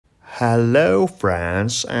Hello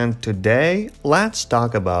friends, and today let's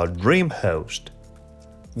talk about DreamHost.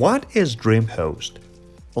 What is DreamHost?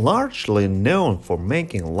 Largely known for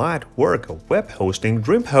making light work of web hosting,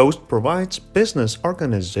 DreamHost provides business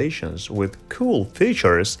organizations with cool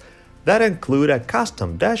features that include a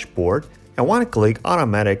custom dashboard, a one-click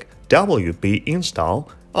automatic WP install,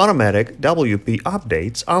 automatic WP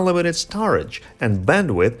updates, unlimited storage and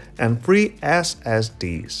bandwidth, and free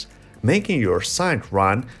SSDs, making your site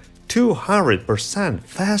run 200%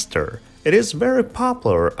 faster. It is very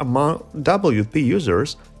popular among WP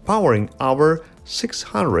users, powering over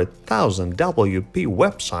 600,000 WP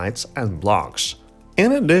websites and blogs.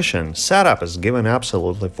 In addition, setup is given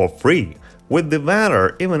absolutely for free, with the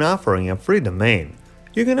vendor even offering a free domain.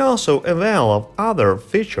 You can also avail of other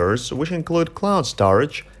features which include cloud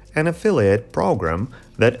storage, an affiliate program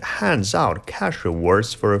that hands out cash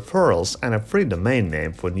rewards for referrals, and a free domain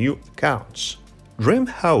name for new accounts.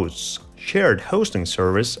 DreamHost's shared hosting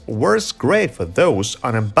service works great for those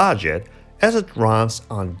on a budget as it runs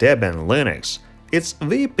on Debian Linux. Its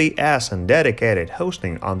VPS and dedicated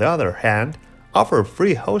hosting, on the other hand, offer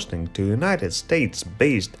free hosting to United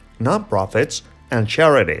States-based nonprofits and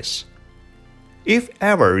charities. If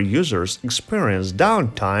ever users experience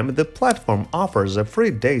downtime, the platform offers a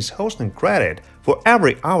free day's hosting credit for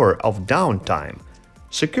every hour of downtime.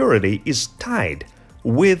 Security is tight,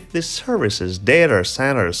 with the service's data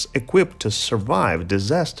centers equipped to survive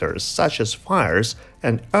disasters such as fires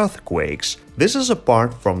and earthquakes. This is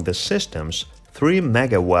apart from the system's 3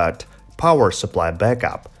 MW power supply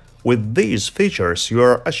backup. With these features, you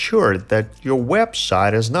are assured that your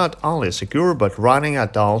website is not only secure but running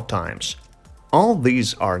at all times. All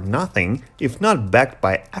these are nothing if not backed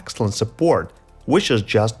by excellent support, which is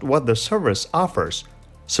just what the service offers.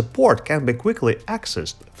 Support can be quickly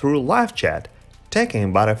accessed through live chat,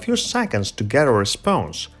 taking but a few seconds to get a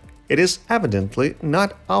response. It is evidently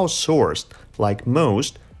not outsourced like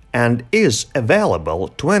most and is available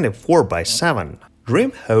 24/7.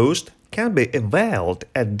 DreamHost can be availed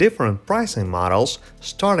at different pricing models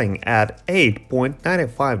starting at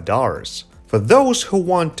 $8.95. For those who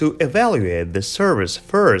want to evaluate the service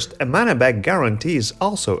first, a money-back guarantee is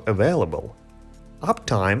also available.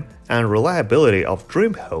 Uptime and reliability of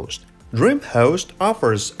DreamHost. DreamHost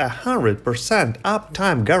offers a 100%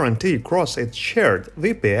 uptime guarantee across its shared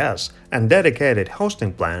VPS and dedicated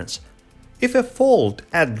hosting plans. If a fault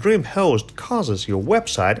at DreamHost causes your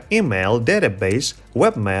website, email, database,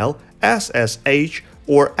 webmail, SSH,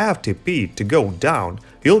 or FTP to go down,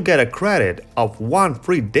 you'll get a credit of 1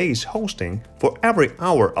 free day's hosting for every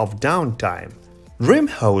hour of downtime.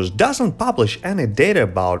 DreamHost doesn't publish any data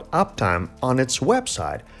about uptime on its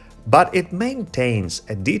website, but it maintains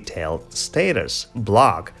a detailed status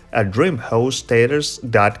blog at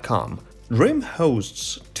dreamhoststatus.com.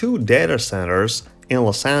 DreamHost's 2 data centers in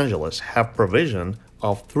Los Angeles have provision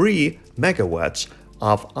of 3 MW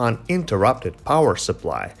of uninterrupted power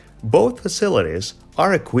supply. Both facilities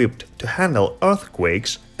are equipped to handle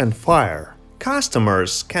earthquakes and fire.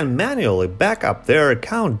 Customers can manually back up their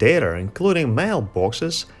account data, including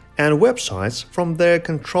mailboxes and websites, from their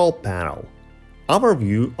control panel.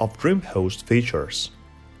 Overview of DreamHost features: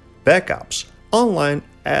 backups, online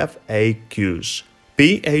FAQs,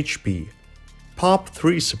 PHP,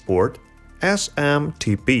 POP3 support,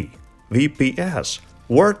 SMTP, VPS,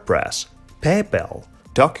 WordPress, PayPal,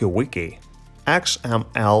 DocuWiki,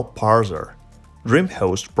 XML parser.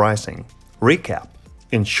 DreamHost pricing. Recap.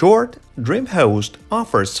 In short, DreamHost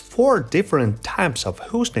offers 4 different types of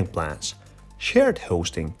hosting plans. Shared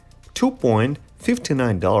hosting,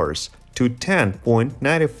 $2.59 to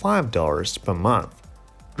 $10.95 per month.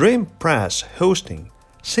 DreamPress hosting,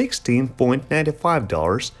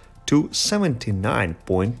 $16.95 to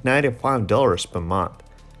 $79.95 per month.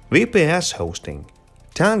 VPS hosting,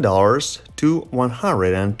 $10 to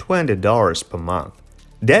 $120 per month.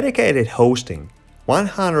 Dedicated hosting,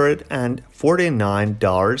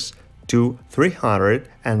 $149 to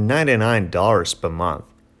 $399 per month.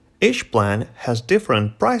 Each plan has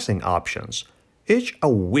different pricing options, each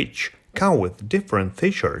of which come with different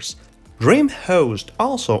features. DreamHost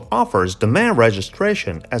also offers domain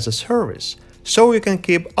registration as a service, so you can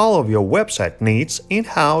keep all of your website needs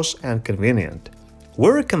in-house and convenient. We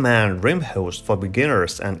recommend DreamHost for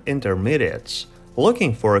beginners and intermediates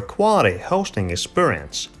looking for a quality hosting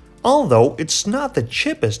experience. Although it's not the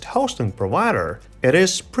cheapest hosting provider, it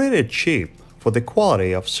is pretty cheap for the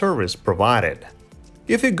quality of service provided.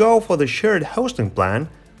 If you go for the shared hosting plan,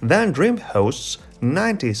 then DreamHost's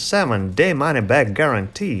 97-day money-back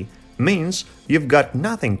guarantee means you've got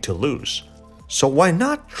nothing to lose. So why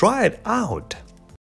not try it out?